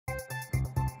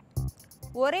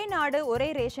ஒரே நாடு ஒரே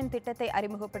ரேஷன் திட்டத்தை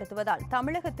அறிமுகப்படுத்துவதால்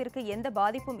தமிழகத்திற்கு எந்த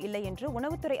பாதிப்பும் இல்லை என்று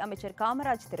உணவுத்துறை அமைச்சர்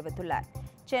காமராஜ் தெரிவித்துள்ளார்.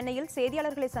 சென்னையில்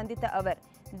செய்தியாளர்களை சந்தித்த அவர்,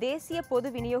 தேசிய பொது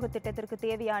விநியோக திட்டத்திற்கு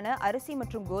தேவையான அரிசி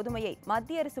மற்றும் கோதுமையை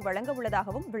மத்திய அரசு வழங்க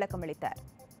உள்ளதாகவும் விளக்கமளித்தார்.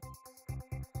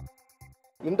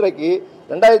 இன்றைக்கு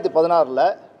 2016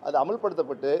 அது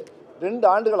அமல்படுத்தப்பட்டு 2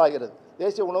 ஆண்டுகள் ஆகிறது.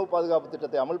 தேசிய உணவு பாதுகாப்பு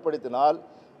திட்டத்தை அமல்படுத்தினால்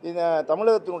இந்த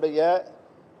தமிழகத்தினுடைய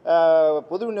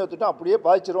பொது விநியோக திட்டம் அப்படியே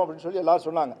பாதிச்சிடும் அப்படின்னு சொல்லி எல்லாரும்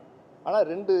சொன்னாங்க. ஆனால்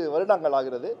 2 வருடங்கள்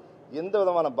ஆகிறது. எந்த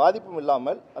விதமான பாதிப்பும்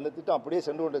இல்லாமல் அந்த திட்டம் அப்படியே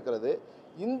சென்று கொண்டிருக்கிறது.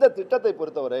 இந்த திட்டத்தை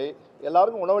பொறுத்தவரை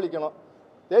எல்லாருக்கும் உணவளிக்கணும்.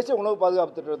 தேசிய உணவு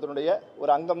பாதுகாப்பு திட்டத்தினுடைய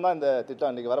ஒரு அங்கம் தான் இந்த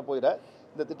திட்டம். இன்றைக்கி வரப்போகிற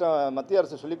இந்த திட்டம் மத்திய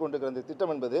அரசு சொல்லிக் கொண்டிருக்கிற இந்த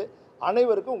திட்டம் என்பது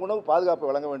அனைவருக்கும் உணவு பாதுகாப்பு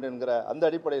வழங்க வேண்டும் என்கிற அந்த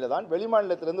அடிப்படையில் தான்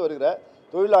வெளிமாநிலத்திலிருந்து வருகிற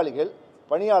தொழிலாளிகள்,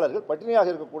 பணியாளர்கள்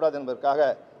பட்டினியாக இருக்கக்கூடாது என்பதற்காக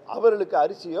அவர்களுக்கு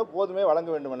அரிசியோ கோதுமையோ வழங்க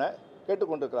வேண்டும் என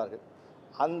கேட்டுக்கொண்டிருக்கிறார்கள்.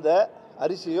 அந்த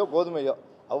அரிசியோ கோதுமையோ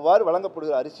அவ்வாறு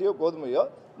வழங்கப்படுகிற அரிசியோ கோதுமையோ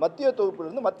மத்திய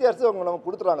தொகுப்பிலிருந்து மத்திய அரசு அவங்க நமக்கு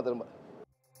கொடுத்துறாங்க. திரும்ப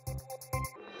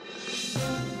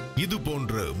இது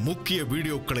போன்ற முக்கிய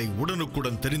வீடியோக்களை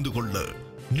உடனுக்குடன் தெரிந்து கொள்ள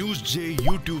NewsJ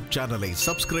யூடியூப் சேனலை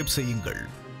சப்ஸ்கிரைப் செய்யுங்கள்.